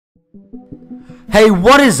Hey,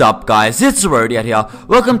 what is up guys, it's Arodiad here.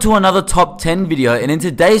 Welcome to another top 10 video, and in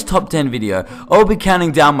today's top 10 video, I'll be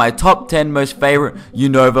counting down my top 10 most favorite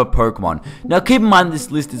Unova Pokemon. Now keep in mind this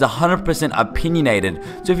list is 100% opinionated,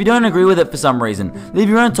 so if you don't agree with it for some reason, leave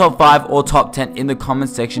your own top 5 or top 10 in the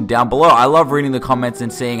comments section down below. I love reading the comments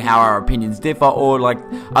and seeing how our opinions differ or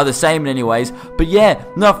are the same in any ways. But yeah,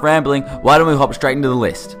 enough rambling, why don't we hop straight into the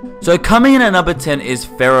list. So coming in at number 10 is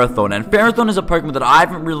Ferrothorn, and Ferrothorn is a Pokemon that I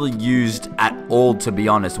haven't really used at all, to be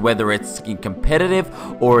honest, whether it's in competitive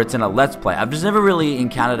or it's in a Let's Play. I've just never really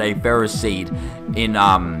encountered a Ferroseed in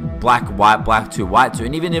Black 2, White 2,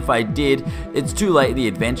 and even if I did, it's too late in the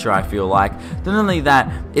adventure, I feel like. Not only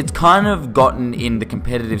that, it's kind of gotten, in the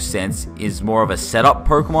competitive sense, is more of a setup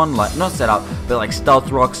Pokemon, not setup, but like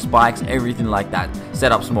Stealth Rock, Spikes, everything like that.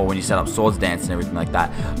 Setup's more when you set up Swords Dance and everything like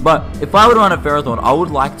that. But if I were to run a Ferrothorn, I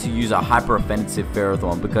would like to use a hyper offensive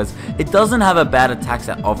Ferrothorn because it doesn't have a bad attack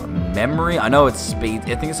set of memory. I know it's speed.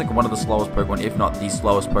 I think it's like one of the slowest Pokemon, if not the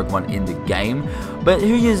slowest Pokemon in the game. But who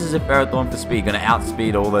uses a Ferrothorn for speed? Gonna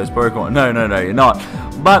outspeed all those Pokemon? No, you're not.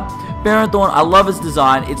 But Ferrothorn, I love its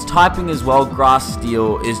design. Its typing as well, Grass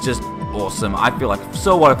Steel, is just awesome. I feel like,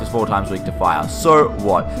 so what if it's 4 times weak to fire? So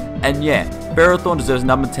what? And yeah, Ferrothorn deserves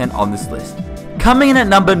number 10 on this list. Coming in at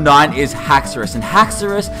number 9 is Haxorus, and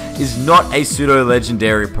Haxorus is not a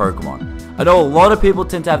pseudo-legendary Pokemon. I know a lot of people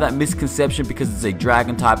tend to have that misconception because it's a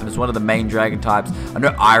dragon type and it's one of the main dragon types. I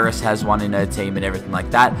know Iris has one in her team and everything like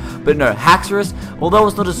that. But no, Haxorus, although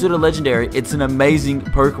it's not a pseudo-legendary, it's an amazing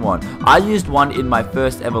Pokemon. I used one in my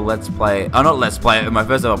first ever my first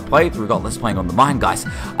ever playthrough. Got Let's Playing on the mind, guys.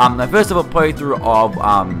 My first ever playthrough of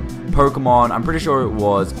Pokemon, I'm pretty sure it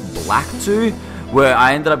was Black 2. Where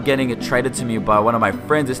I ended up getting it traded to me by one of my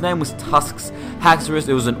friends. His name was Tusk's Haxorus.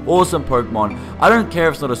 It was an awesome Pokemon. I don't care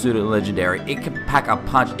if it's not a pseudo-legendary. It can pack a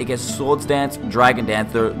punch. It gets Swords Dance, Dragon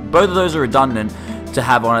Dance. Both of those are redundant to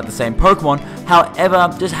have on at the same Pokemon.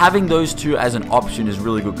 However, just having those two as an option is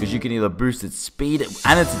really good because you can either boost its speed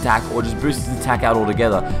and its attack, or just boost its attack out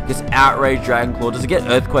altogether. It gets Outrage, Dragon Claw. Does it get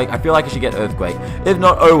Earthquake? I feel like it should get Earthquake. If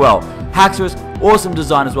not, oh well. Haxorus, awesome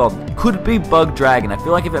design as well. Could be Bug Dragon. I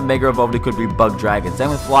feel like if it Mega Evolved, it could be Bug Dragon. Same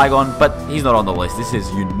with Flygon, but he's not on the list. This is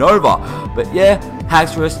Unova. But yeah,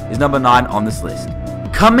 Haxorus is number 9 on this list.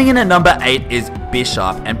 Coming in at number 8 is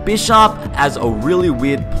Bishop, and Bishop has a really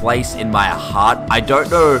weird place in my heart. I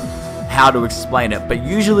don't know how to explain it, but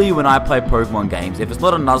usually when I play Pokemon games, if it's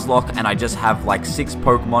not a Nuzlocke and I just have like 6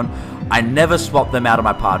 Pokemon, I never swap them out of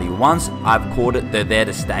my party. Once I've caught it, they're there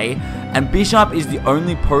to stay. And Bishop is the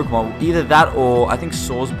only Pokemon, either that or I think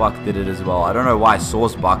Sawsbuck did it as well. I don't know why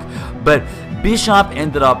Sawsbuck, but Bishop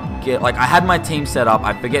ended up I had my team set up.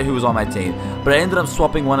 I forget who was on my team, but I ended up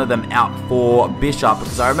swapping one of them out for Bishop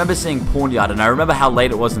because I remember seeing Pawnyard and I remember how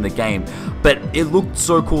late it was in the game, but it looked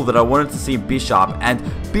so cool that I wanted to see Bishop. And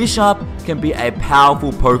Bishop can be a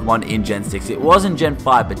powerful Pokemon in Gen 6. It was in Gen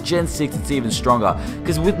 5, but Gen 6 it's even stronger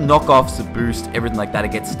because with knockoffs, the boost, everything like that,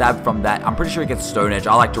 it gets stabbed from that. I'm pretty sure it gets Stone Edge.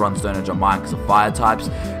 I like to run Stone Edge on mine because of fire types,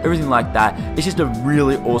 everything like that. It's just a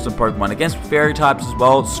really awesome Pokemon. Against fairy types as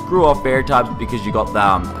well, screw off fairy types because you got the,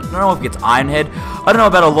 I don't know if it gets Iron Head. I don't know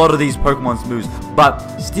about a lot of these Pokemon's moves,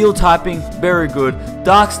 but Steel typing, very good.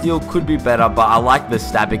 Dark Steel could be better, but I like the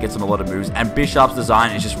stab it gets on a lot of moves, and Bishop's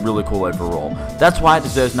design is just really cool overall. That's why it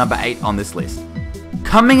deserves number 8 on this list.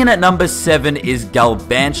 Coming in at number 7 is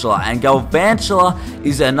Galvantula, and Galvantula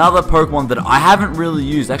is another Pokemon that I haven't really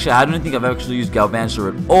used. Actually, I don't think I've actually used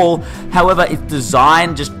Galvantula at all. However, its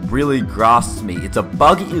design just really grasps me. It's a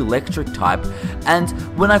buggy electric type, and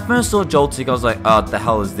when I first saw Joltik, I was like, oh, what the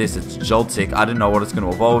hell is this? It's Joltik. I didn't know what it's going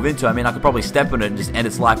to evolve into. I mean, I could probably step on it and just end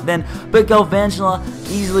its life then, but Galvantula,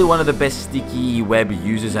 easily one of the best sticky web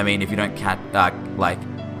users. I mean, if you don't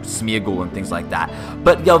Smeargle and things like that.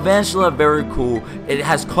 But Galvantula, very cool. It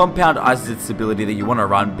has Compound Ice as its ability that you want to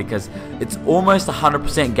run because it's almost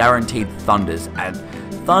 100% guaranteed Thunders, and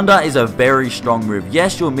Thunder is a very strong move.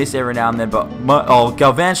 Yes, you'll miss every now and then, but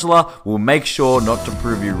Galvantula will make sure not to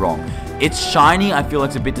prove you wrong. It's shiny, I feel like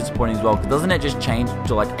it's a bit disappointing as well, because doesn't it just change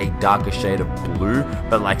to like a darker shade of blue,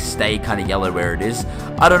 but like stay kind of yellow where it is?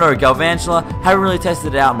 I don't know, Galvantula, haven't really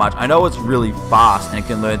tested it out much. I know it's really fast and it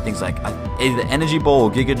can learn things like either Energy Ball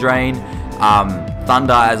or Giga Drain,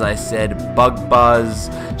 Thunder, as I said, Bug Buzz,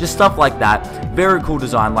 just stuff like that. Very cool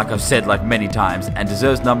design, like I've said like many times, and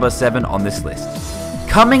deserves number 7 on this list.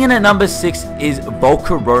 Coming in at number 6 is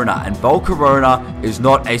Volcarona, and Volcarona is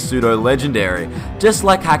not a pseudo-legendary. Just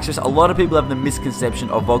like Haxorus, a lot of people have the misconception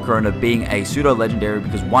of Volcarona being a pseudo-legendary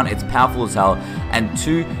because 1, it's powerful as hell, and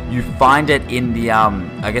 2, you find it in the,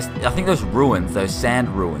 I think those ruins, those sand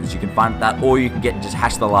ruins, you can find that, or you can get just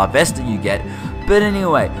hatch the Larvesta you get. But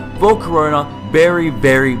anyway, Volcarona,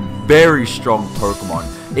 very strong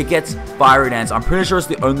Pokemon. It gets Fiery Dance. I'm pretty sure it's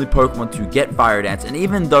the only Pokemon to get Fiery Dance, and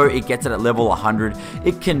even though it gets it at level 100,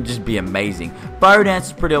 it can just be amazing. Fiery Dance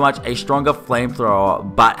is pretty much a stronger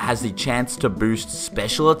flamethrower, but has the chance to boost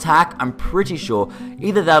special attack. I'm pretty sure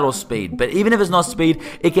either that or speed, but even if it's not speed,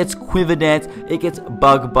 it gets Quiver Dance, it gets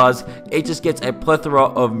Bug Buzz, it just gets a plethora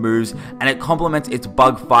of moves, and it complements its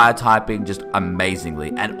Bug Fire typing just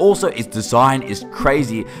amazingly. And also, its design is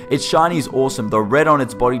crazy. Its shiny is awesome. The red on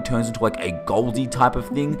its body turns into like a goldy type of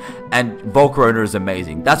thing, and Volcarona is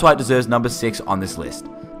amazing. That's why it deserves number 6 on this list.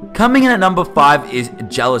 Coming in at number 5 is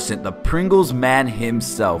Jellicent, the Pringles man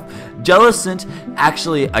himself. Jellicent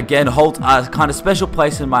actually, again, holds a kind of special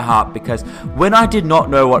place in my heart because when I did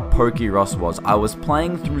not know what Pokéross was, I was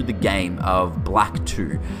playing through the game of Black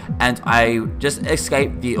 2, and I just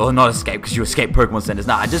escaped not escaped because you escape Pokemon Centers.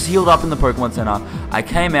 No, I just healed up in the Pokemon Center. I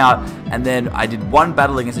came out, and then I did one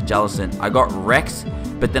battle against a Jellicent. I got wrecked,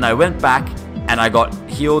 but then I went back, and I got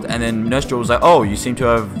healed, and then Nurse Joy was like, oh, you seem to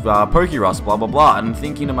have Pokéross, blah, blah, blah. And I'm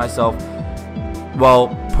thinking to myself, well,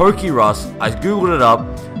 Pokéross, I googled it up,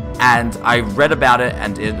 and I read about it,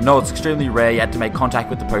 and it's extremely rare. You had to make contact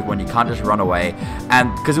with the Pokemon. You can't just run away.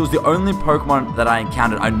 And because it was the only Pokemon that I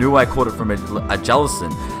encountered, I knew I caught it from a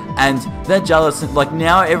Jellicent. And that Jellicent, like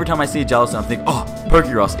now, every time I see a Jellicent, I think, oh,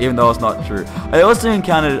 Pokéross, even though it's not true. I also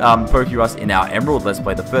encountered Pokéross in our Emerald Let's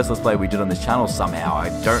Play, the first Let's Play we did on this channel somehow. I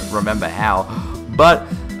don't remember how. But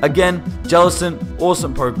again, Jellicent,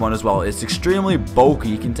 awesome Pokemon as well. It's extremely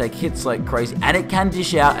bulky, it can take hits like crazy, and it can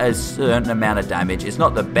dish out a certain amount of damage. It's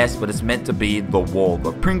not the best, but it's meant to be the wall.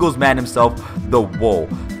 The Pringles man himself, the wall.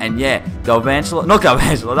 And yeah, Galvantula,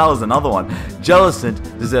 that was another one.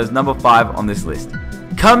 Jellicent deserves number 5 on this list.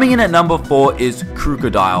 Coming in at number 4 is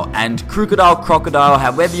Crocodile, and Crocodile,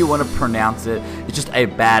 however you want to pronounce it, it's just a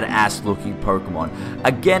badass looking Pokemon.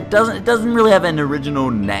 Again, it doesn't really have an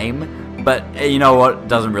original name, but you know what, it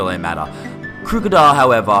doesn't really matter. Crocodile,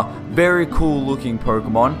 however, very cool looking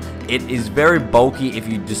Pokemon. It is very bulky if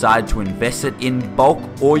you decide to invest it in bulk,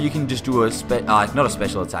 or you can just do not a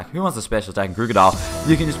special attack. Who wants a special attack in Crocodile?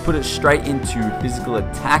 You can just put it straight into physical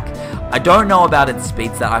attack. I don't know about its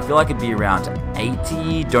speed stat. I feel like it'd be around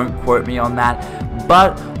 80. Don't quote me on that.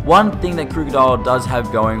 But one thing that Crocodile does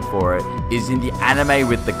have going for it is in the anime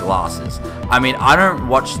with the glasses. I mean, I don't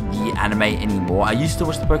watch the anime anymore. I used to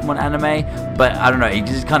watch the Pokemon anime, but I don't know, it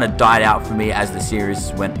just kind of died out for me as the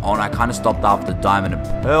series went on. I kind of stopped after Diamond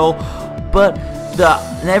and Pearl, but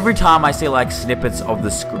every time I see like snippets of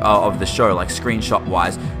the show, like screenshot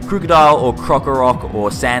wise, Crocodile or Crocorock or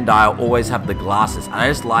Sandile always have the glasses, and I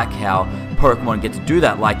just like how Pokemon get to do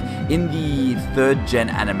that. Like in the 3rd gen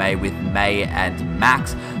anime with May and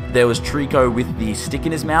Max, there was Trico with the stick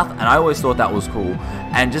in his mouth, and I always thought that was cool.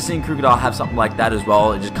 And just seeing Crocodile have something like that as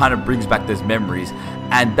well, it just kind of brings back those memories,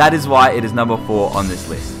 and that is why it is number 4 on this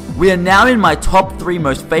list. We are now in my top 3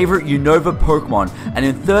 most favorite Unova Pokemon, and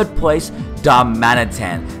in 3rd place,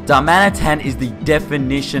 Darmanitan. Darmanitan is the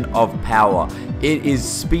definition of power. It is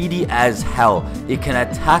speedy as hell. It can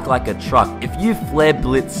attack like a truck. If you Flare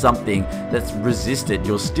Blitz something that's resisted,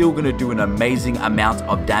 you're still going to do an amazing amount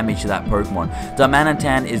of damage to that Pokemon.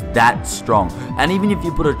 Darmanitan is that strong. And even if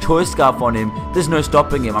you put a Choice Scarf on him, there's no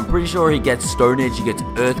stopping him. I'm pretty sure he gets Stone Edge, he gets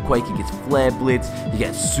Earthquake, he gets Flare Blitz, he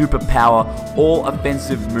gets Super Power, all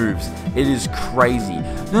offensive moves. It is crazy.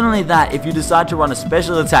 Not only that, if you decide to run a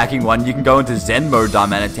special attacking one, you can go into Zen mode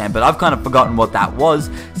Darmanitan, but I've kind of forgotten what that was,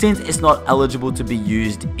 since it's not eligible to be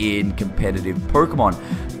used in competitive Pokemon.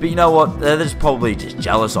 But you know what, they're just probably just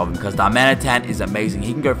jealous of him, because Darmanitan is amazing.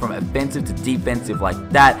 He can go from offensive to defensive like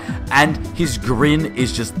that, and his grin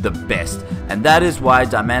is just the best. And that is why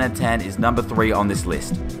Darmanitan is number 3 on this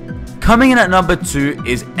list. Coming in at number 2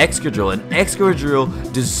 is Excadrill, and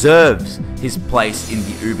Excadrill deserves his place in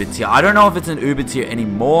the Uber tier. I don't know if it's an Uber tier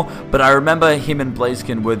anymore, but I remember him and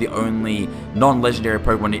Blaziken were the only non-legendary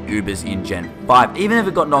Pokemon in Ubers in Gen 5. Even if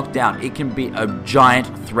it got knocked down, it can be a giant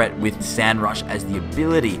threat with Sand Rush as the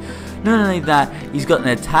ability. Not only that, he's got an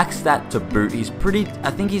attack stat to boot. I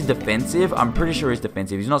think he's defensive. I'm pretty sure he's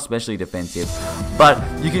defensive. He's not specially defensive. But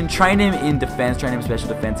you can train him in defense, train him in special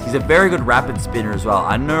defense. He's a very good rapid spinner as well.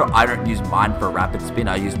 I know I don't use mine for rapid spin.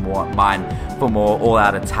 I use mine for more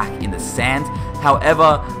all-out attack in the sand.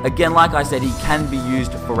 However, again, like I said, he can be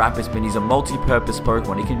used for rapid spin. He's a multi-purpose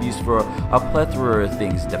Pokemon. He can be used for a plethora of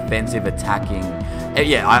things, defensive, attacking.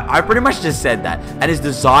 Yeah, I pretty much just said that. And his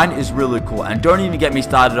design is really cool. And don't even get me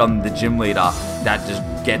started on the gym leader that just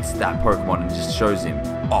gets that Pokemon and just shows him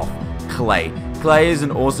off. Clay. Clay is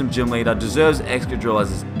an awesome gym leader, deserves Excadrill as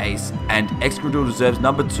his ace, and Excadrill deserves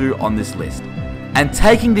number 2 on this list. And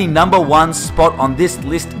taking the #1 spot on this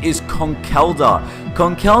list is Conkeldurr.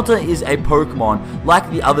 Conkeldurr is a Pokemon like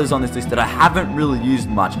the others on this list that I haven't really used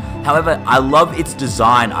much. However, I love its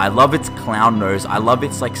design, I love its clown nose, I love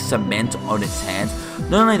its like cement on its hands.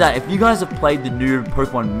 Not only that, if you guys have played the new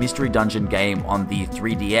Pokemon Mystery Dungeon game on the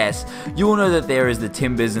 3DS, you will know that there is the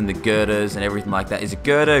Timbers and the Girders and everything like that. Is it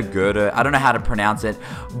Girder? I don't know how to pronounce it,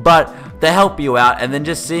 but they help you out. And then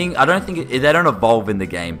just seeing, I don't think they don't evolve in the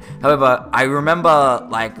game. However, I remember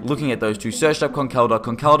like looking at those two. Searched up Conkeldurr.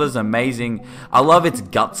 Conkeldurr's amazing. I love its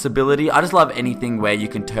guts ability. I just love anything where you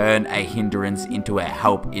can turn a hindrance into a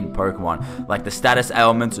help in Pokemon. Like the status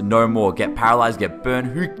ailments, no more. Get paralyzed, get burned.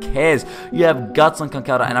 Who cares? You have guts on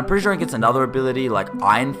Conkeldurr, and I'm pretty sure it gets another ability like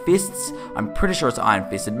Iron Fists. I'm pretty sure it's Iron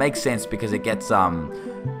Fist. It makes sense because it gets I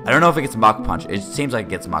don't know if it gets Mach Punch. It seems like it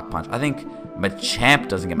gets Mach Punch. I think Machamp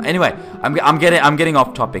doesn't get. Anyway, I'm getting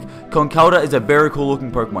off topic. Conkeldurr is a very cool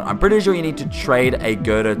looking Pokemon. I'm pretty sure you need to trade a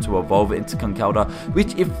Girder to evolve it into Conkeldurr,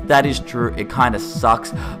 which if that is true, it kind of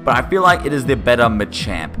sucks. But I feel like it is the better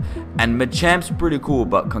Machamp. And Machamp's pretty cool,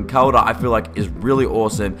 but Conkeldurr I feel like is really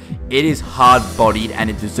awesome. It is hard-bodied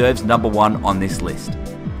and it deserves #1 on this list.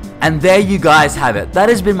 And there you guys have it. That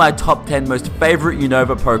has been my top 10 most favorite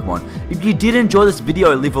Unova Pokemon. If you did enjoy this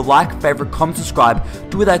video, leave a like, favorite, comment, subscribe.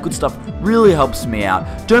 Do all that good stuff. Really helps me out.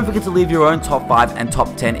 Don't forget to leave your own top 5 and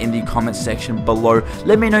top 10 in the comment section below.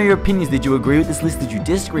 Let me know your opinions. Did you agree with this list? Did you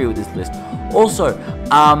disagree with this list? Also,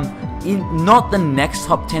 not the next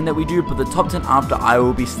top 10 that we do, but the top 10 after, I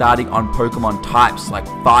will be starting on Pokemon types like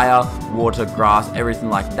fire, water, grass, everything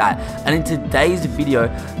like that. And in today's video,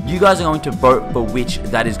 you guys are going to vote for which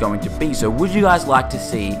that is going to be. So would you guys like to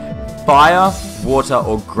see fire, water,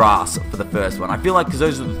 or grass for the first one? I feel like because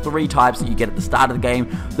those are the 3 types that you get at the start of the game,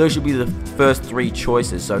 those should be the first 3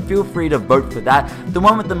 choices. So feel free to vote for that. The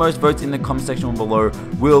one with the most votes in the comment section below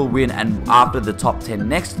will win. And after the top 10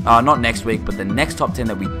 not next week, but the next top 10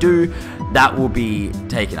 that we do, that will be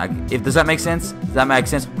taken. Does that make sense? Does that make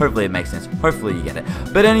sense? Hopefully it makes sense. Hopefully you get it.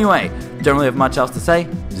 But anyway, don't really have much else to say.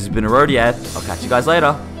 This has been Arodiad. I'll catch you guys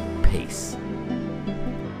later. Peace.